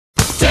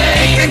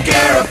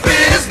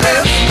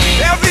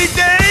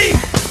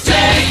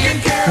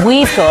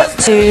we've got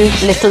two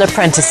little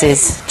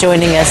apprentices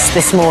joining us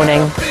this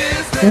morning.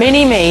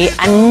 Mini-Me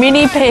and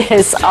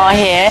Mini-Piers are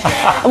here.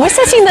 And we're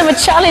setting them a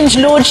challenge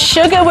Lord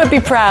Sugar would be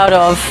proud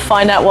of.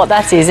 Find out what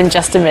that is in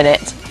just a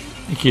minute. I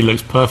think he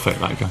looks perfect,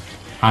 that guy.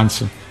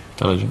 Handsome,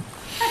 intelligent.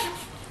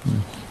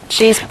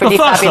 She's pretty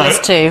fabulous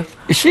too.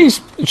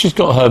 She's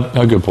got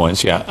her good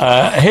points,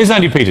 yeah. Here's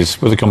Andy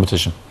Peters with the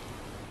competition.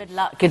 Good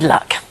luck, good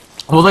luck.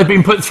 Well, they've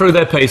been put through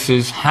their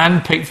paces,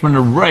 handpicked from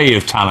an array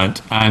of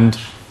talent, and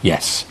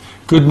yes,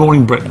 Good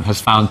Morning Britain has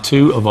found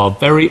two of our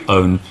very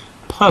own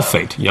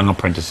perfect young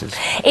apprentices.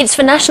 It's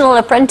for National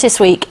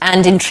Apprentice Week,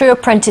 and in true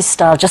apprentice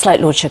style, just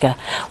like Lord Sugar,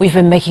 we've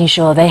been making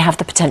sure they have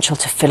the potential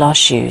to fill our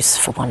shoes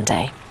for one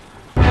day.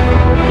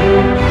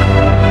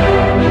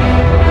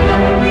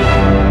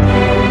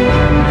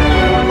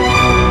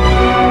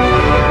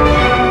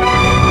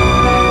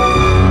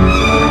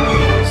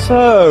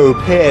 So,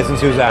 Piers and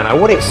Susanna,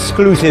 what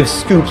exclusive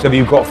scoops have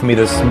you got for me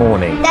this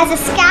morning? There's a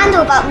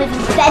scandal about moving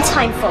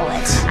bedtime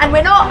forward. And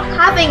we're not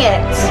having it.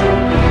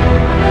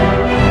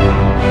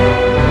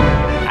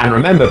 And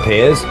remember,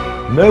 Piers,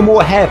 no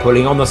more hair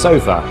pulling on the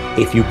sofa.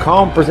 If you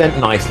can't present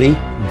nicely,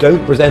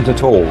 don't present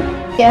at all.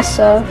 Yes,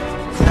 sir.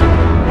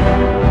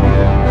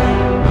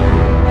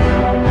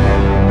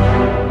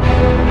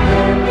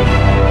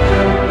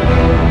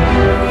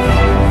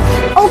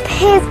 Oh,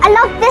 Piers, I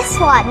love this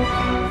one.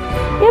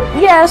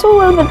 Yep, yeah, it's all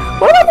woven.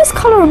 What about this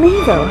colour on me,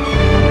 though?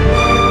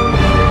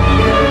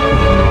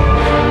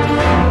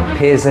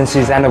 Piers and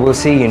Susanna will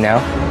see you now.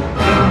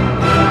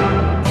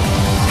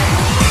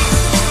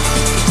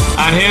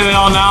 And here they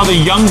are now, the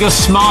younger,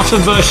 smarter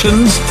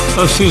versions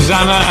of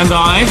Susanna and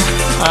I.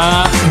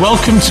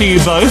 Welcome to you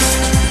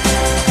both.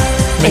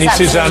 Mini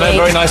Susanna,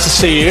 very nice to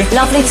see you.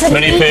 Lovely to meet you.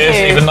 Mini Piers,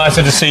 even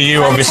nicer to see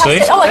you,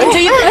 obviously. Oh, I can do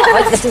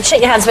you.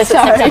 Shake your hands with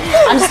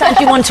I understand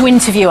you want to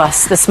interview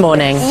us this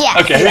morning. Yeah.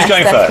 Okay, who's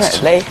going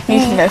first? You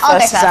can go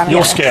first, Susanna.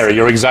 You're scary.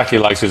 You're exactly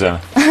like Susanna.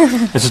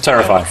 This is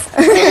terrifying.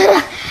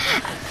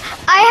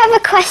 I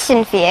have a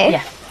question for you.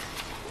 Yeah.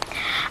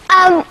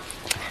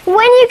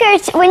 When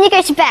you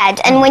go to bed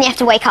and when you have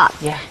to wake up,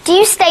 do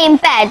you stay in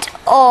bed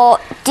or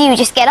do you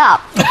just get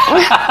up?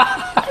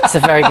 That's a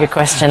very good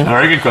question.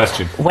 Very good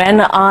question. When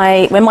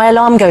my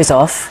alarm goes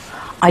off,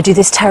 I do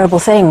this terrible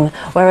thing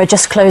where I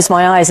just close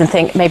my eyes and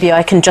think maybe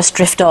I can just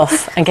drift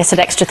off and get an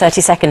extra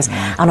 30 seconds.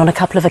 And on a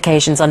couple of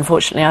occasions,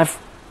 unfortunately, I've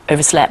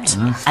overslept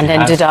and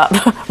ended up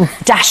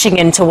dashing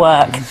into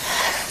work.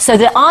 So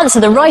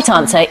the right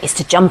answer is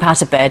to jump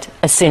out of bed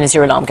as soon as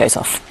your alarm goes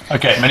off.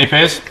 Okay, Mini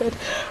Piers? Good.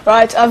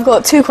 Right, I've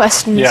got two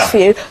questions for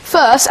you.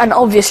 First, and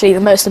obviously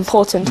the most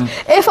important,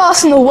 if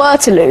Arsenal were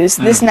to lose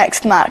this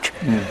next match,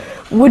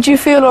 would you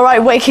feel all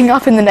right waking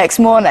up in the next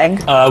morning?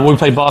 We'll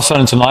play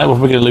Barcelona tonight. We're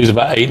going to lose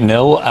about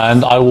 8-0,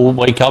 and I will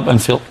wake up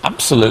and feel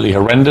absolutely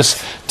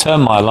horrendous,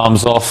 turn my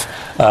alarms off,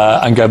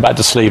 and go back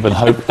to sleep and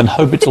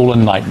hope it's all a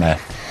nightmare.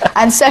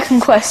 And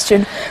second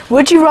question,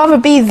 would you rather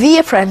be the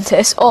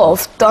apprentice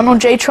of Donald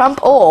J.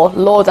 Trump or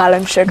Lord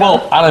Alan Sugar?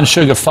 Well, Alan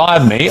Sugar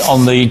fired me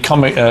on the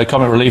comic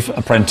relief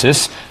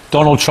apprentice.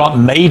 Donald Trump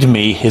made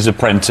me his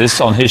apprentice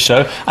on his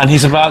show, and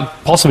he's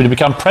about possibly to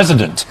become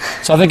president.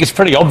 So I think it's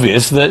pretty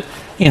obvious that,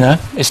 you know,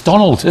 it's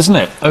Donald, isn't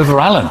it,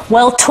 over Alan?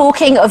 Well,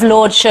 talking of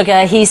Lord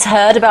Sugar, he's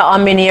heard about our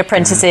mini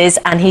apprentices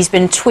and he's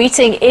been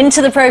tweeting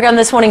into the programme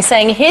this morning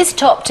saying his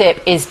top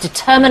tip is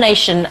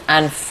determination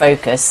and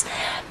focus.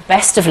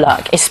 Best of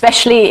luck,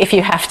 especially if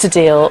you have to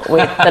deal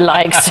with the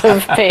likes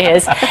of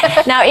Piers.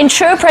 Now, in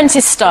true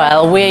apprentice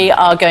style, we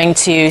are going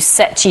to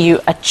set to you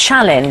a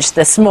challenge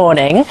this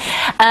morning.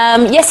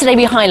 Yesterday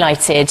we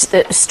highlighted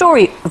the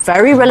story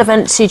very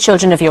relevant to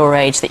children of your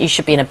age, that you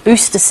should be in a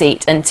booster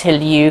seat until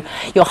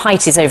your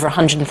height is over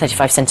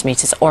 135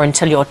 centimetres or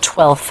until your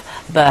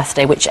 12th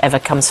birthday, whichever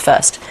comes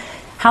first.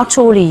 How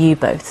tall are you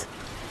both?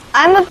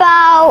 I'm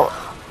about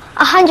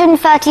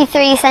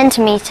 133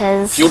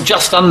 centimetres. You're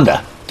just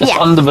under. Just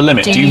Yeah. under the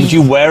limit. Do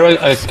you wear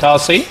a car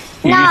seat?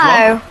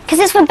 No, because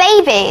it's for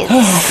babies.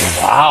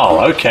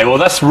 Wow, okay, well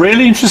that's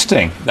really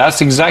interesting. That's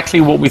exactly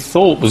what we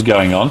thought was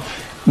going on.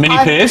 Mini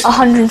Piers?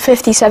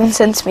 157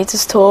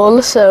 centimetres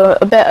tall, so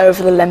a bit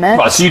over the limit.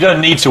 Right, so you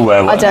don't need to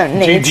wear one. I don't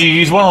need. Do you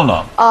use one or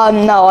not?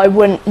 No, I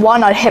wouldn't.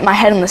 One, I'd hit my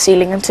head on the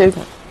ceiling, and two,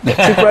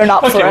 too grown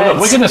up Okay, for well, it.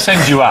 look, we're going to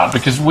send you out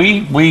because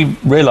we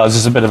realise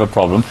there's a bit of a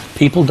problem.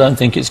 People don't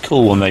think it's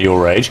cool when they're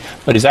your age,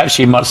 but it's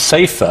actually much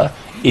safer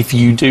if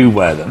you do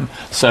wear them.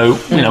 So,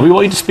 you know, we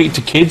want you to speak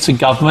to kids and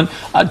government,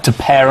 to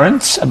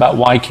parents about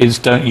why kids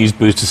don't use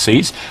booster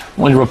seats.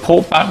 We want you to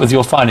report back with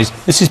your findings.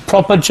 This is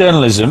proper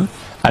journalism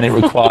and it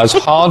requires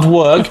hard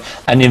work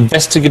and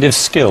investigative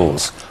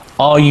skills.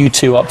 Are you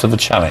two up to the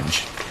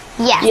challenge?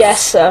 Yes.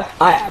 Yes, sir,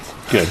 I am.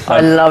 Good.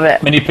 I love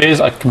it. Mini Piers,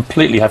 I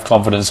completely have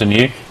confidence in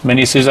you.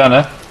 Mini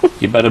Susanna,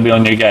 you better be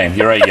on your game,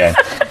 your A game.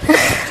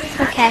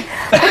 Okay.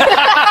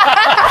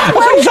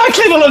 That's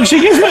exactly the look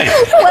she gives me.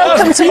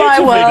 Welcome to my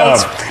world.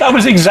 That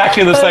was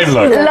exactly the same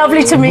look.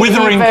 Lovely to meet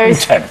Withering you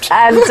both. contempt.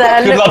 And,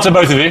 Good luck to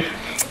both of you.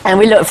 And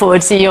we look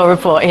forward to your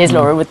report. Here's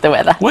Laura with the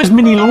weather. Where's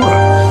Mini Laura?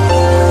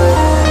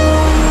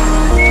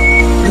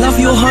 now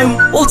for your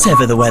home,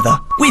 whatever the weather.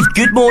 With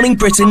Good Morning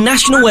Britain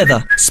National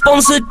Weather,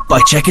 sponsored by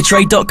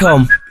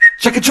checkertrade.com.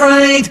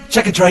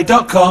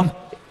 Checkertrade.com.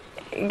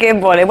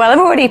 Good morning. Well, I'm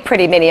already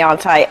pretty mini,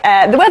 aren't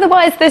I? The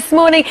weather-wise this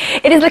morning,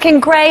 it is looking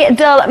grey,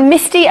 dull,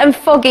 misty and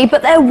foggy,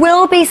 but there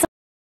will be some